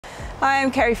Hi,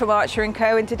 I'm Kerry from Archer &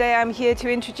 Co, and today I'm here to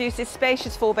introduce this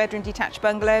spacious 4-bedroom detached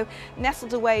bungalow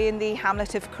nestled away in the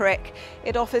hamlet of Crick.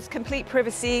 It offers complete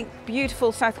privacy,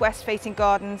 beautiful southwest facing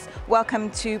gardens. Welcome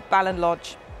to Ballan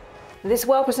Lodge. This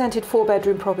well-presented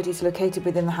 4-bedroom property is located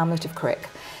within the hamlet of Crick.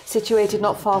 Situated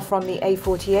not far from the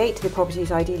A48, the property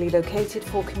is ideally located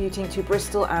for commuting to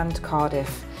Bristol and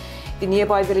Cardiff. The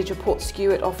nearby village of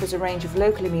Portskewitt offers a range of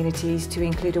local amenities to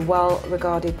include a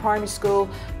well-regarded primary school,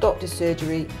 doctor's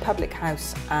surgery, public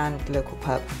house and local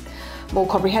pub. More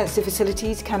comprehensive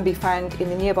facilities can be found in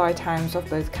the nearby towns of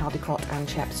both Caldicot and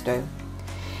Chepstow.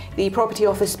 The property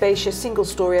offers spacious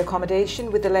single-storey accommodation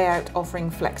with the layout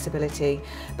offering flexibility,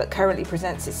 but currently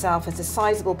presents itself as a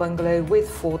sizable bungalow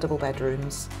with 4 double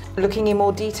bedrooms. Looking in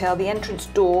more detail, the entrance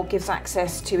door gives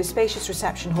access to a spacious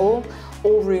reception hall.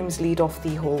 All rooms lead off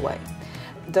the hallway.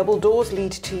 Double doors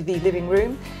lead to the living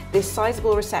room. This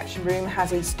sizable reception room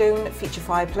has a stone feature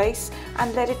fireplace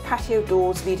and leaded patio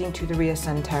doors leading to the rear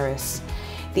sun terrace.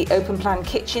 The open plan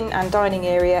kitchen and dining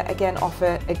area again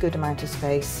offer a good amount of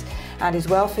space and is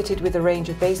well fitted with a range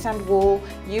of base and wall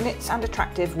units and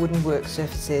attractive wooden work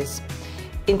surfaces.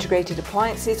 Integrated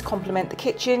appliances complement the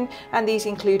kitchen, and these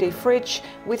include a fridge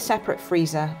with separate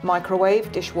freezer,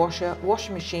 microwave, dishwasher,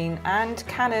 washing machine and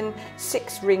Canon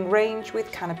 6-ring range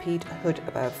with canopied hood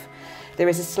above. There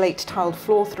is a slate tiled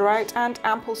floor throughout and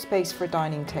ample space for a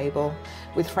dining table,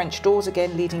 with French doors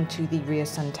again leading to the rear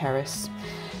sun terrace.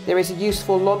 There is a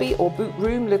useful lobby or boot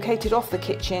room located off the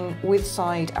kitchen with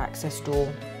side access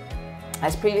door.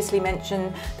 As previously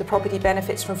mentioned, the property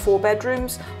benefits from 4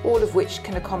 bedrooms, all of which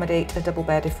can accommodate a double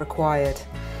bed if required.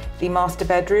 The master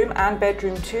bedroom and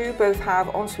bedroom 2 both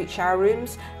have ensuite shower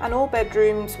rooms, and all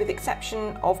bedrooms, with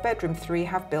exception of bedroom 3,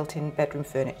 have built-in bedroom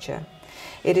furniture.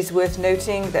 It is worth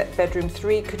noting that bedroom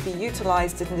 3 could be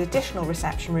utilised as an additional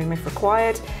reception room if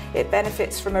required. It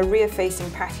benefits from a rear-facing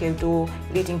patio door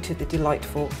leading to the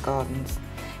delightful gardens.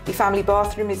 The family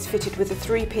bathroom is fitted with a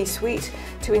 3-piece suite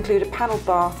to include a panelled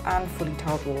bath and fully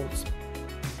tiled walls.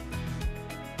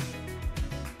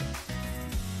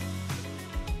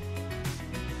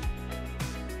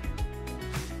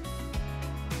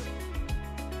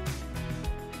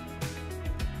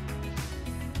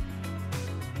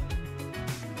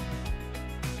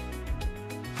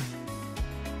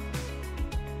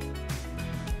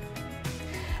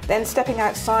 Then stepping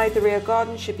outside, the rear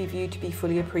garden should be viewed to be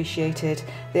fully appreciated.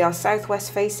 They are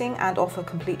southwest facing and offer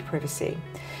complete privacy.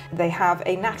 They have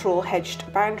a natural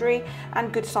hedged boundary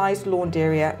and good sized lawned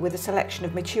area with a selection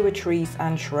of mature trees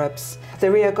and shrubs.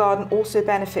 The rear garden also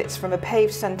benefits from a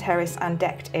paved sun terrace and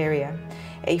decked area.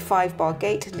 A 5-bar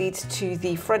gate leads to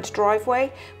the front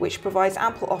driveway, which provides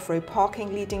ample off-road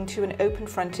parking leading to an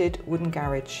open-fronted wooden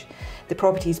garage. The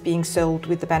property is being sold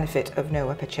with the benefit of no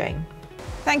upper chain.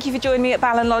 Thank you for joining me at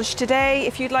Ballan Lodge today.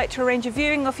 If you'd like to arrange a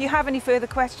viewing or if you have any further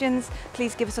questions,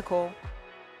 please give us a call.